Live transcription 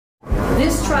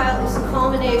This trial is a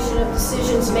culmination of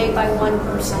decisions made by one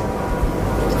person,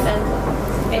 the defendant.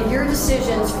 And your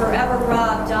decisions forever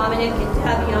rob Dominic and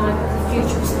Davion of the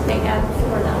futures that they had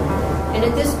before them. And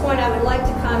at this point, I would like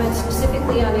to comment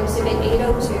specifically on Exhibit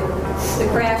 802, the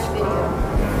crash video.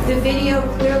 The video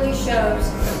clearly shows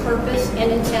the purpose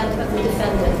and intent of the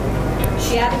defendant.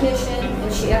 She had a mission,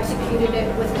 and she executed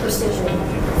it with precision.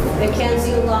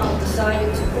 Mackenzie alone decided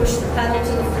to push the pedal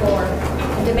to the floor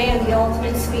and demand the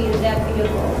ultimate speed of that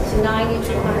vehicle to 90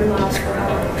 to 100 miles per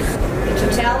hour. The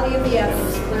totality of the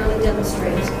evidence clearly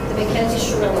demonstrates that Mackenzie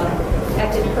Shirilla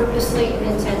acted purposely and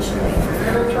intentionally.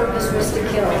 Her purpose was to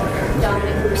kill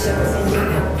Dominic Russo and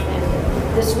Davion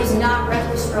Flanagan. This was not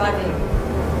reckless driving.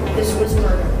 This was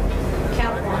murder.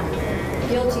 Count 1,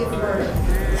 guilty of murder.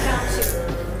 Count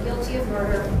 2, guilty of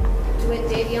murder. DeWitt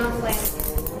Davion Flanagan,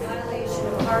 in violation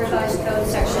of Ohio Revised Code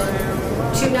Section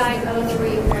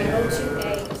 2903.028.